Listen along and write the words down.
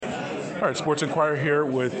All right, Sports Inquirer here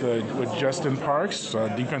with Justin Parks,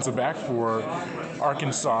 defensive back for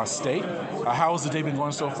Arkansas State. How has the day been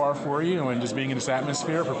going so far for you, and just being in this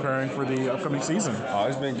atmosphere, preparing for the upcoming season?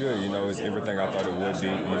 It's been good. It's everything I thought it would be.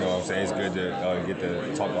 What I'm saying? It's good to get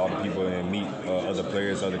to talk to all the people and meet other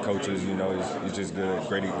players, other coaches. It's just good,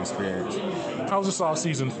 great experience. How's this off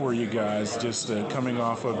season for you guys? Just coming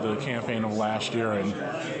off of the campaign of last year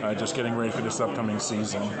and just getting ready for this upcoming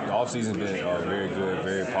season. The off season's been very good,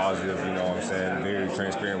 very positive. Very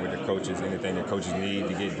transparent with the coaches. Anything the coaches need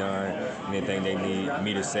to get done, anything they need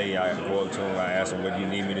me to say, I go up to them. I ask them, "What do you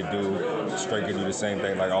need me to do?" Straight can do the same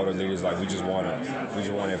thing like all the leaders. Like we just want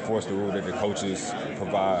to enforce the rule that the coaches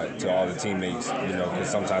provide to all the teammates. Because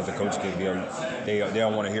sometimes the coach can be they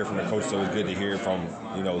don't want to hear from the coach, so it's good to hear from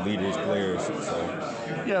leaders, players. So.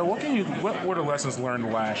 Yeah, what were the lessons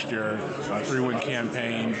learned last year, 3-win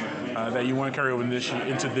campaign, that you want to carry over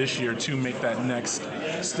into this year to make that next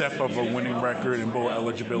step of a winning record and bowl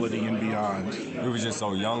eligibility and beyond? We were just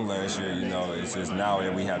so young last year, it's just now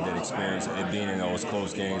that we have that experience of being in those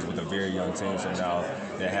close games with a very young team. So now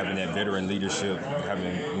that having that veteran leadership,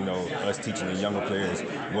 having us teaching the younger players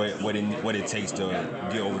what it takes to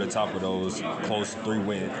get over the top of those close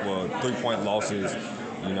 3-point losses.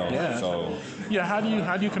 Yeah. So yeah, how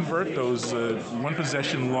do you convert those one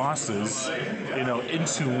possession losses,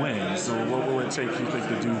 into wins? So what will it take, you think,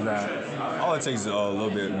 to do that? All it takes is a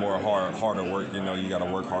little bit more harder work. You got to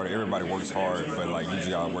work harder. Everybody works hard, but you just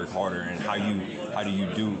got to work harder. And how you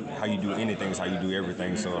do anything is how you do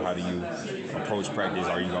everything. So how do you approach practice?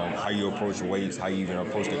 How you approach weights? How you even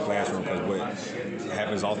approach the classroom? Because what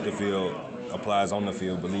happens off the field applies on the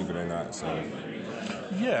field, believe it or not. So.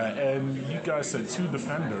 Yeah, and you guys said 2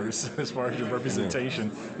 defenders as far as your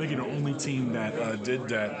representation. I think you're the only team that did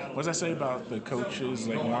that. What does that say about the coaches,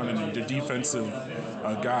 like wanting the defensive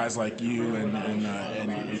guys like you and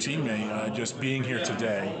your teammate just being here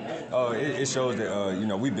today? It shows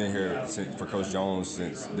that we've been here for Coach Jones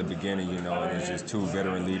since the beginning. And it's just 2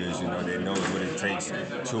 veteran leaders. That knows what it takes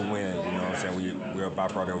to win. I'm saying? We're a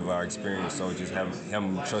byproduct of our experience. So just have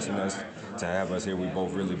him trusting us to have us here, we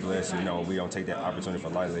both really blessed. We don't take that opportunity for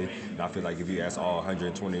lightly. And I feel like if you ask all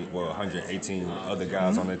 118 other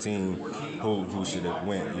guys on the team who should have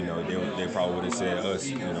went, they probably would have said us.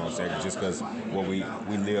 Just because we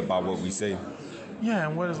live by what we say. Yeah,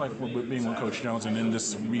 and what is like being with Coach Jones and in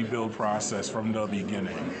this rebuild process from the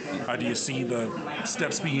beginning? Do you see the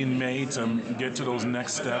steps being made to get to those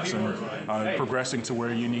next steps and progressing to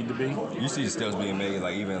where you need to be? You see the steps being made,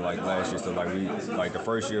 even last year. So the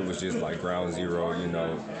first year was just ground zero.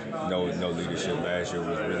 No leadership. Last year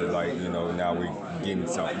was really now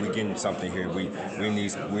we're getting something here. We're in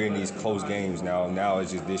these close games now. Now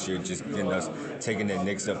it's just this year, just getting us taking that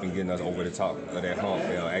next step and getting us over the top of that hump.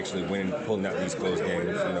 Actually winning, pulling out these close games.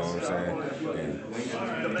 You know what I'm saying?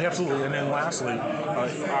 Yeah. Absolutely. And then lastly,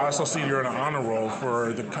 I also see you're in an honor roll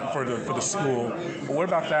for the school. What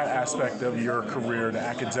about that aspect of your career, the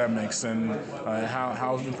academics, and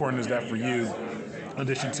how important is that for you? In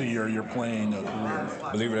addition to your playing career,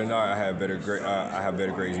 believe it or not, I have better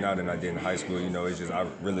grades now than I did in high school. It's just I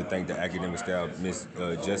really thank the academic staff, Miss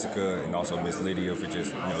Jessica and also Miss Lydia for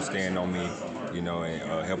just staying on me, and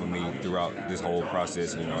helping me throughout this whole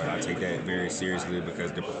process. And I take that very seriously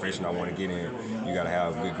because the profession I want to get in, you got to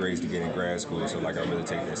have good grades to get in grad school. So I really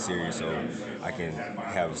take that serious, so I can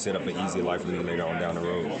set up an easy life for me later on down the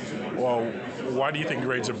road. Well, why do you think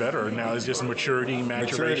grades are better now? Is just maturity,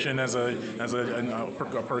 maturation as a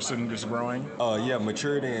person just growing?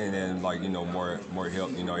 Maturity and then more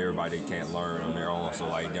help. Everybody can't learn on their own, so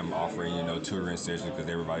them offering tutoring sessions because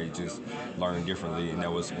everybody just learn differently, and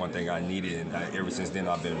that was one thing I needed. And ever since then,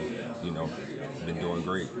 I've been doing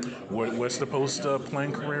great. What's the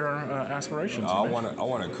post-playing career aspirations? I want to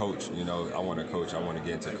coach. I want to coach. I want to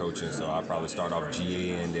get into coaching. So I probably start off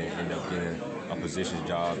GA and then end up getting a position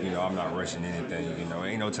job. I'm not rushing anything.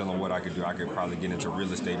 Ain't no telling what I could do. I could probably get into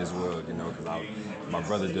real estate as well. Because my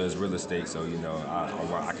brother does real estate, so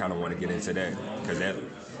I kind of want to get into that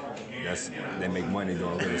because they make money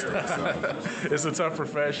doing real estate. So. It's a tough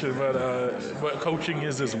profession, but coaching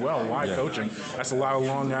is as well. Why coaching? That's a lot of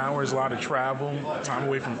long hours, a lot of travel, time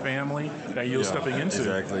away from family that you're stepping into.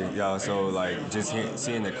 Exactly. Yeah. So just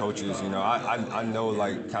seeing the coaches, I know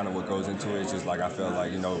kind of what goes into it. It's just I felt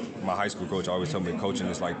my high school coach always told me coaching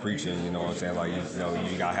is like preaching. You know what I'm saying?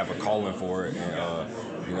 You gotta have a calling for it.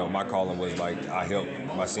 And my calling was I helped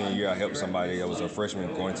my senior year. I helped somebody that was a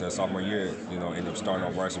freshman going to a sophomore year. Ended up starting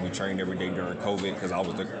on varsity. We trained every day during COVID because I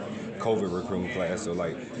was the COVID recruiting class. So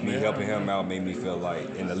like me helping him out made me feel like,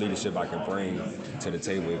 and the leadership I can bring to the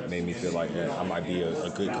table, it made me feel like I might be a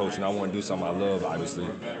good coach, and I want to do something I love, obviously.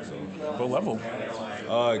 So What level?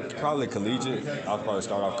 probably collegiate. I'll probably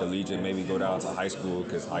start off collegiate, maybe go down to high school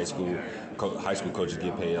because high school coaches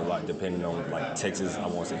get paid a lot. Depending on like Texas, I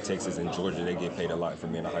want to say Texas and Georgia, they get paid a lot for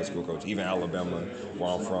being a high school coach. Even Alabama, where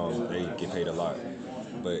I'm from, they get paid a lot.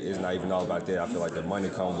 But it's not even all about that. I feel like the money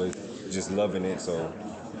comes with just loving it. So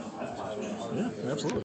Yeah, absolutely.